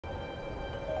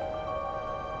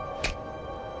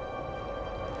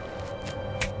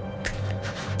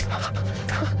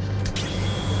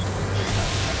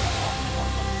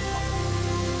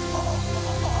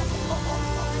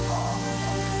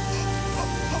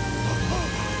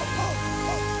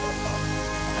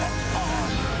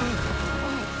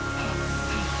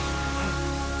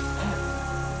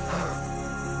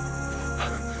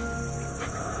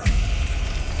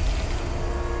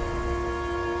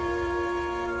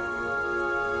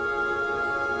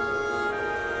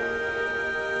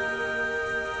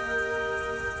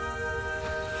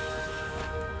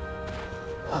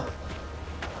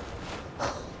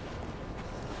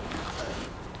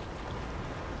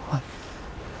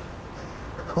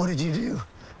What did you do?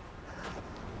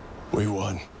 We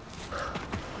won.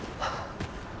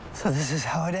 So this is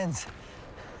how it ends.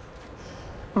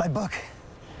 My book.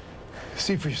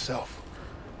 See for yourself.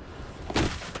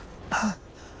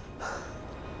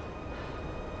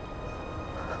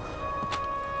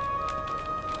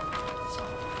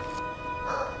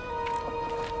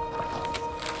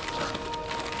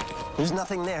 There's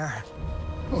nothing there.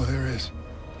 Oh, there is.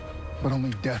 But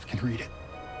only death can read it.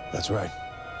 That's right.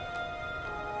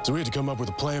 So we had to come up with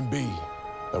a plan B.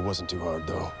 That wasn't too hard,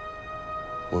 though.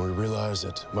 When we realized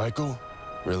that Michael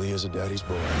really is a daddy's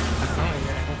boy. Oh,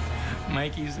 yeah.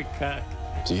 Mikey's a cuck.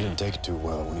 So he didn't take it too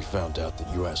well when he found out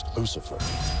that you asked Lucifer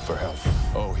for help.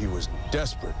 Oh, he was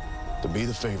desperate to be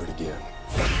the favorite again.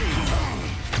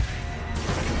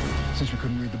 Since we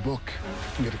couldn't read the book,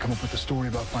 we had to come up with a story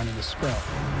about finding the spell,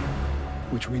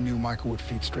 which we knew Michael would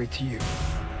feed straight to you.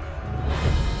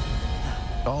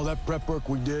 All that prep work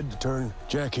we did to turn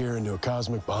Jack here into a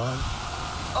cosmic bomb.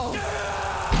 Oh!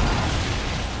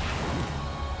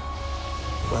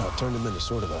 Well, it turned him into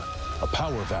sort of a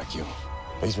power vacuum.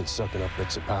 He's been sucking up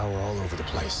bits of power all over the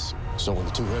place. So when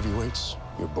the two heavyweights,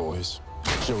 your boys,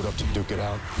 showed up to duke it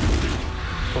out,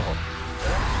 oh,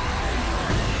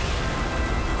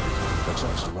 that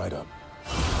charged him right up.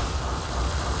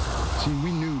 See,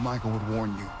 we knew Michael would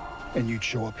warn you, and you'd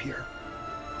show up here.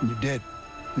 And you did.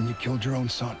 And you killed your own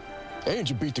son. And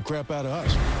you beat the crap out of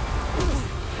us.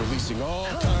 Releasing all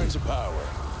kinds of power.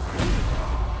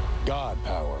 God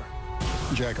power.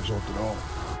 Jack absorbed it all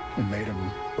and made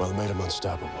him... Well, it made him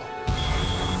unstoppable.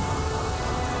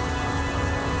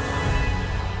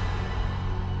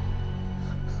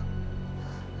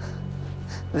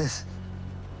 This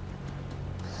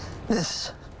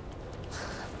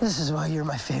is why you're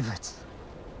my favorites.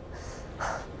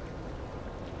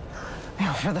 You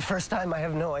know, for the first time, I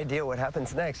have no idea what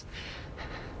happens next.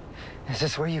 Is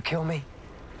this where you kill me?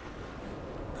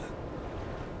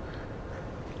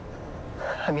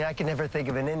 I mean, I can never think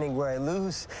of an ending where I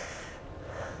lose.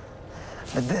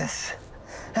 But this,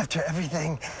 after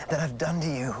everything that I've done to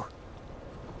you,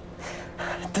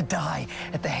 to die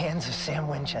at the hands of Sam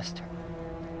Winchester,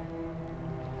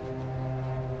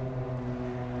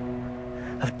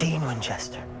 of Dean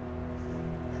Winchester,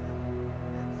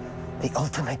 the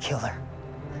ultimate killer.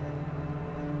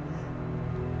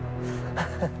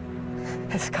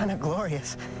 It's kind of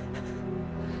glorious.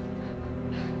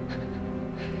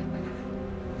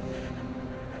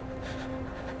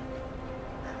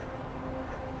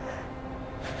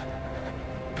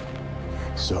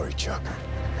 Sorry, Chuck.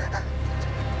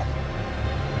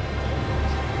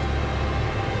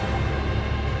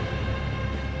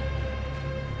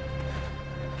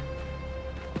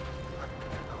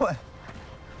 What?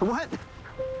 What?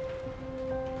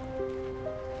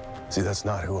 See, that's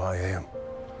not who I am.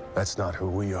 That's not who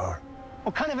we are.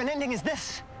 What kind of an ending is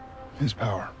this? His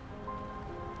power.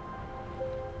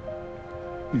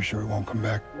 You sure he won't come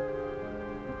back?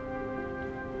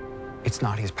 It's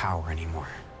not his power anymore.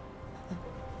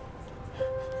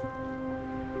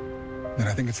 Then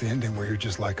I think it's the ending where you're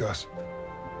just like us.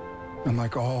 And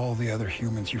like all the other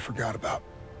humans you forgot about.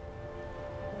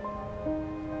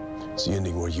 It's the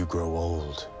ending where you grow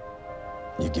old,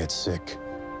 you get sick,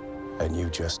 and you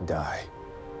just die.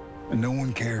 And no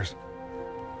one cares.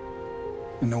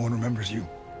 And no one remembers you.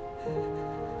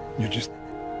 You're just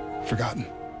forgotten.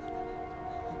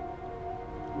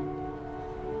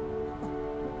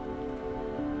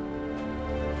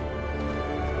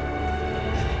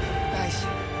 Guys.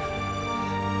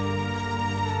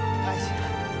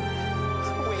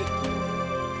 Wait.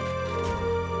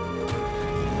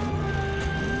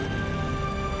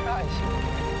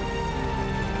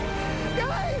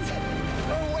 Guys!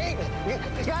 Oh, wait!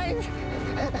 Guys!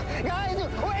 Guys,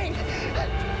 wait!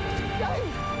 Guys,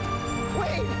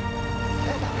 wait!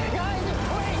 Guys!